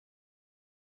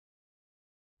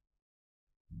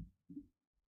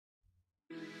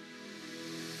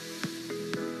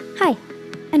Hi,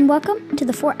 and welcome to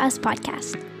the For Us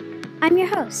podcast. I'm your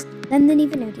host, Nandini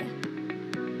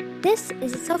Vanudia. This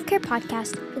is a self-care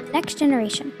podcast for the next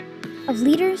generation of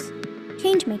leaders,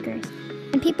 change makers,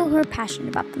 and people who are passionate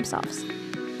about themselves.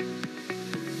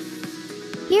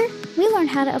 Here, we learn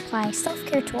how to apply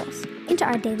self-care tools into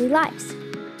our daily lives.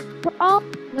 We're all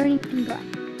learning and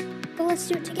growing, so let's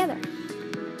do it together.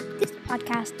 This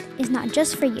podcast is not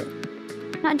just for you,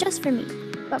 not just for me,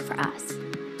 but for us,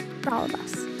 for all of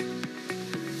us.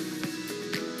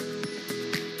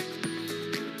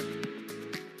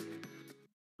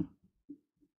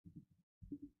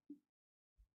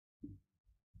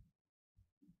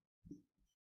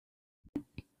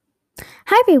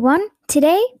 Hi everyone,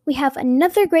 today we have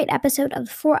another great episode of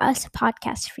the For Us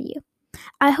podcast for you.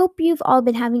 I hope you've all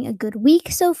been having a good week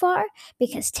so far,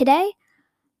 because today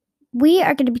we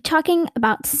are going to be talking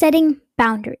about setting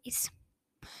boundaries.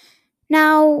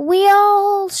 Now, we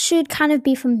all should kind of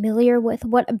be familiar with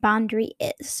what a boundary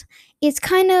is. It's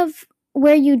kind of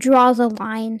where you draw the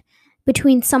line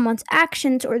between someone's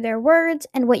actions or their words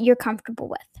and what you're comfortable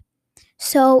with.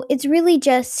 So it's really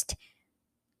just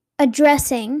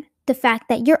addressing the fact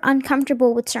that you're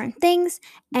uncomfortable with certain things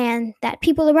and that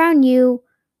people around you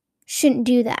shouldn't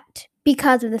do that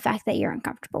because of the fact that you're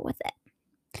uncomfortable with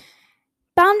it.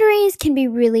 Boundaries can be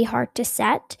really hard to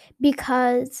set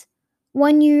because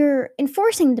when you're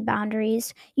enforcing the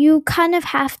boundaries, you kind of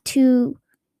have to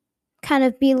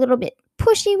be a little bit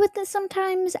pushy with it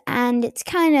sometimes, and it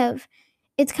can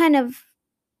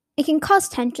cause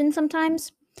tension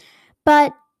sometimes.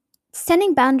 But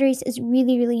setting boundaries is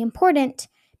really, really important,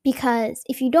 because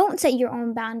if you don't set your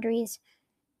own boundaries,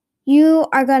 you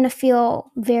are going to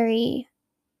feel very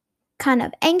kind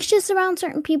of anxious around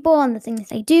certain people and the things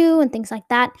they do and things like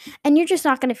that, and you're just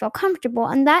not going to feel comfortable,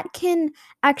 and that can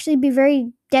actually be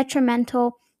very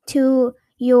detrimental to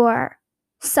your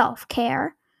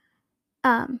self-care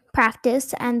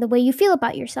practice and the way you feel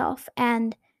about yourself.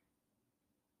 And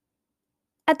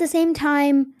at the same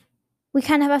time, we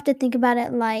kind of have to think about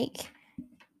it like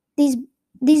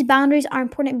these boundaries are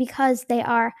important because they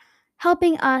are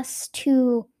helping us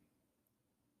to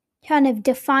kind of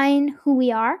define who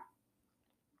we are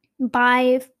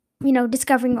by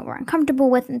discovering what we're uncomfortable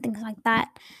with and things like that.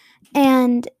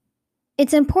 And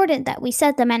it's important that we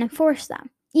set them and enforce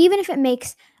them, even if it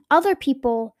makes other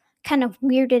people kind of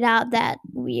weirded out that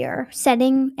we are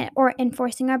setting or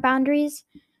enforcing our boundaries.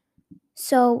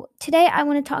 So today I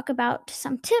want to talk about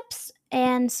some tips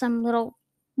and some little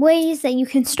ways that you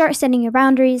can start setting your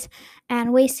boundaries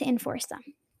and ways to enforce them.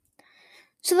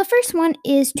 So the first one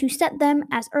is to set them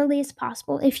as early as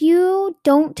possible. If you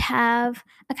don't have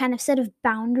a kind of set of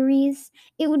boundaries,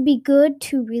 it would be good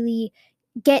to really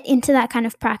get into that kind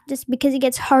of practice, because it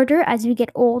gets harder as you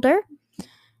get older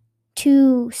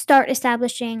to start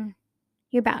establishing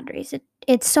your boundaries.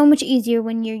 It's so much easier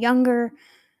when you're younger,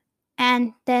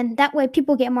 and then that way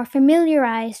people get more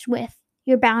familiarized with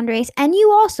your boundaries, and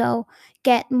you also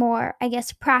get more,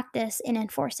 practice in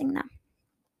enforcing them.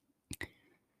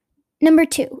 Number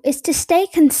 2 is to stay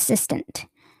consistent.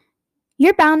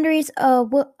 Your boundaries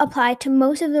will apply to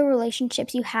most of the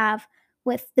relationships you have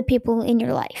with the people in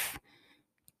your life.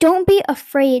 Don't be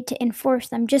afraid to enforce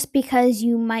them just because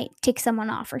you might tick someone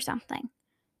off or something.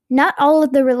 Not all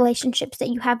of the relationships that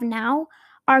you have now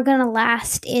are going to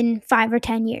last in 5 or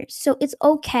 10 years. So it's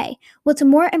okay. What's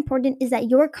more important is that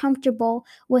you're comfortable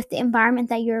with the environment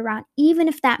that you're around, even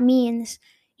if that means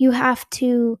you have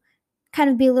to kind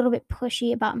of be a little bit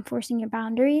pushy about enforcing your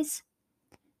boundaries.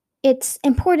 It's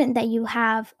important that you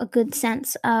have a good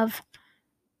sense of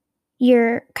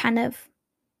your kind of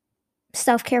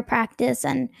self-care practice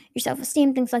and your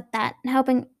self-esteem, things like that.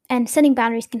 And setting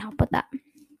boundaries can help with that.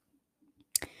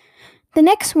 The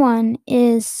next one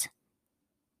is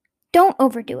don't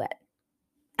overdo it.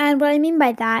 And what I mean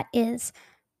by that is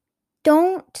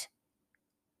don't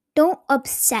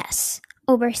obsess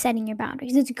over setting your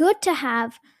boundaries. It's good to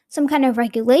have some kind of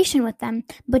regulation with them,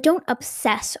 but don't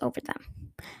obsess over them.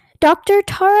 Dr.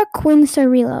 Tara Quinn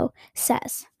Cirillo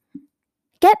says,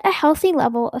 get a healthy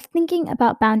level of thinking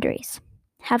about boundaries.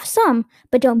 Have some,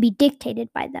 but don't be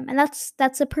dictated by them. And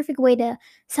that's a perfect way to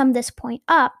sum this point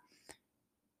up.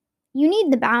 You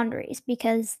need the boundaries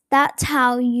because that's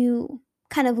how you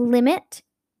kind of limit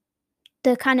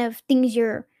the kind of things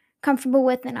you're comfortable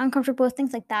with and uncomfortable with,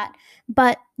 things like that.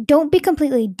 But don't be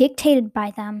completely dictated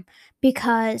by them,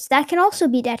 because that can also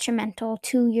be detrimental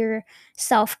to your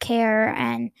self-care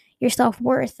and your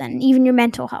self-worth and even your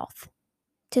mental health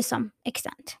to some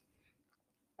extent.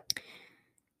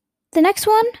 The next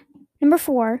one, number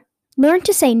 4, learn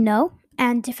to say no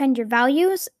and defend your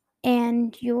values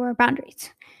and your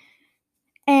boundaries.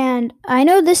 And I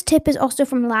know this tip is also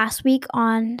from last week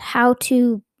on how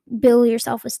to build your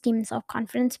self-esteem and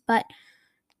self-confidence, but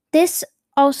this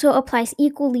also applies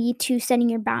equally to setting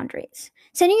your boundaries.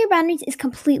 Setting your boundaries is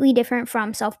completely different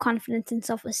from self-confidence and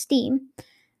self-esteem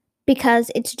because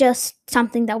it's just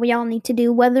something that we all need to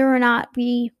do, whether or not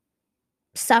we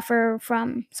suffer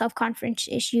from self-confidence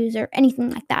issues or anything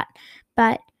like that.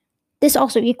 But this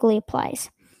also equally applies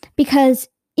because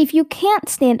if you can't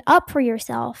stand up for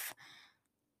yourself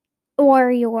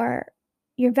or your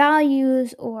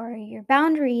values or your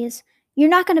boundaries, you're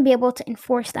not going to be able to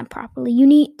enforce them properly. You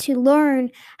need to learn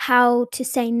how to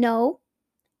say no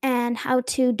and how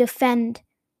to defend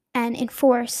and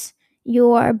enforce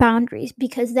your boundaries,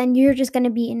 because then you're just going to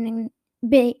be in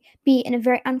a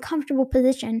very uncomfortable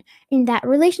position in that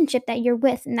relationship that you're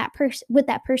with with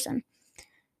that person,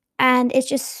 and it's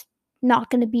just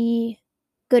not going to be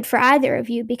good for either of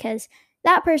you because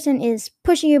that person is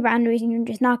pushing your boundaries and you're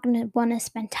just not going to want to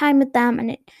spend time with them,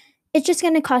 and it's just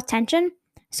going to cause tension.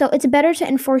 So it's better to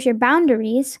enforce your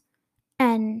boundaries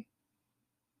and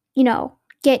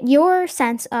get your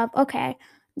sense of, okay,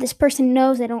 this person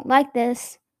knows I don't like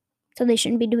this, so they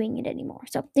shouldn't be doing it anymore.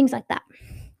 So things like that.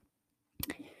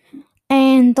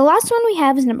 And the last one we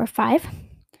have is number 5.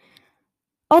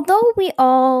 Although we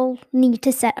all need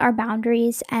to set our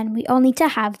boundaries and we all need to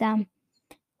have them,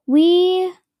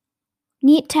 we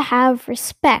need to have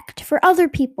respect for other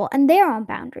people and their own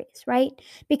boundaries, right?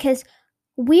 Because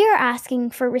we are asking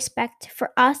for respect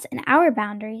for us and our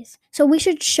boundaries, so we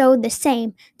should show the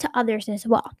same to others as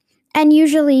well. And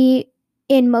usually,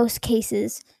 in most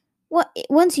cases,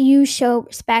 once you show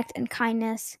respect and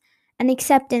kindness and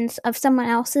acceptance of someone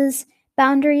else's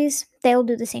boundaries, they'll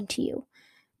do the same to you.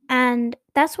 And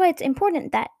that's why it's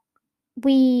important that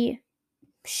we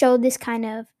show this kind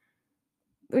of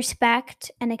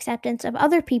respect and acceptance of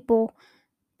other people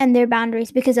and their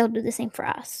boundaries, because they'll do the same for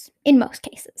us in most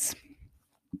cases.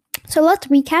 So let's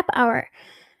recap our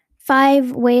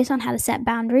 5 ways on how to set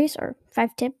boundaries, or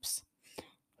 5 tips.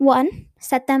 1,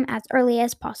 set them as early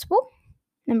as possible.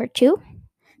 Number 2,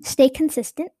 stay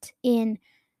consistent in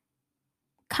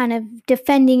kind of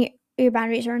defending your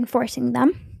boundaries or enforcing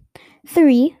them.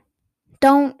 3,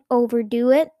 don't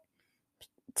overdo it.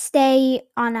 Stay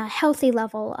on a healthy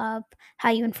level of how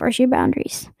you enforce your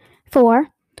boundaries. 4,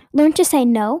 learn to say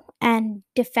no and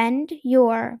defend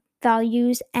your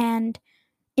values and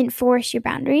enforce your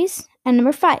boundaries. And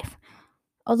number 5,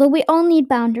 although we all need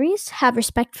boundaries, have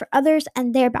respect for others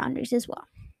and their boundaries as well.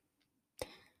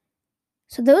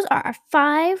 So those are our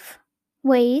 5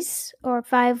 ways or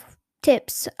 5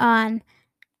 tips on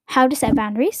how to set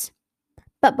boundaries.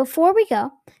 But before we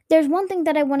go, there's one thing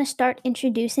that I want to start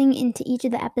introducing into each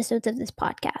of the episodes of this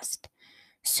podcast.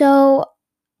 So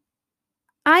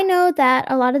I know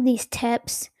that a lot of these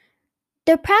tips,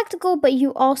 they're practical, but they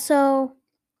also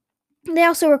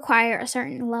require a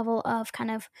certain level of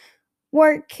kind of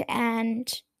work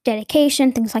and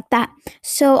dedication, things like that.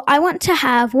 So I want to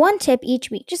have one tip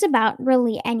each week, just about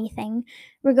really anything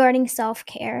regarding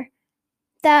self-care,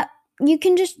 that you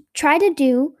can just try to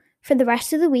do for the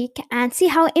rest of the week and see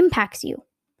how it impacts you.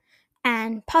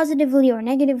 And positively or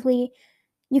negatively,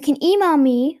 you can email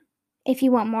me if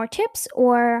you want more tips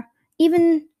or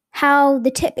even how the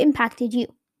tip impacted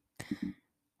you.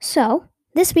 So,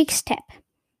 this week's tip: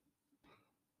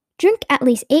 drink at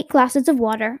least 8 glasses of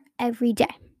water every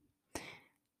day.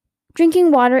 Drinking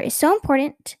water is so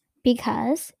important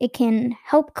because it can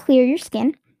help clear your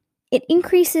skin, it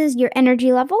increases your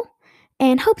energy level,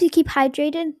 and helps you keep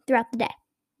hydrated throughout the day.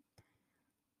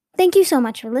 Thank you so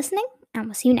much for listening, and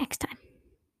we'll see you next time.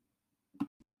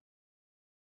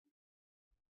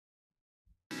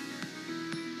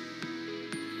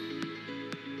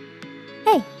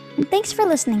 Hey, and thanks for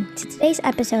listening to today's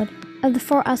episode of the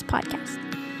For Us podcast.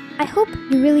 I hope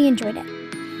you really enjoyed it.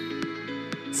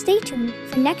 Stay tuned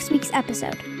for next week's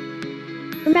episode.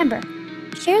 Remember,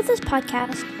 share this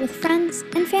podcast with friends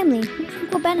and family who you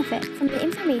think will benefit from the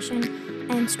information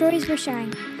and stories we're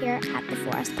sharing here at the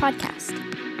For Us podcast.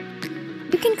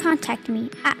 You can contact me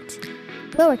at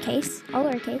lowercase, all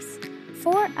lowercase,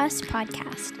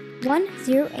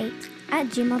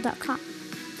 foruspodcast108@gmail.com.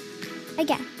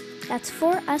 Again, that's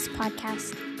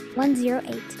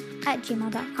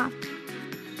foruspodcast108@gmail.com.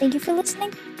 Thank you for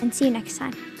listening, and see you next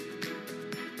time.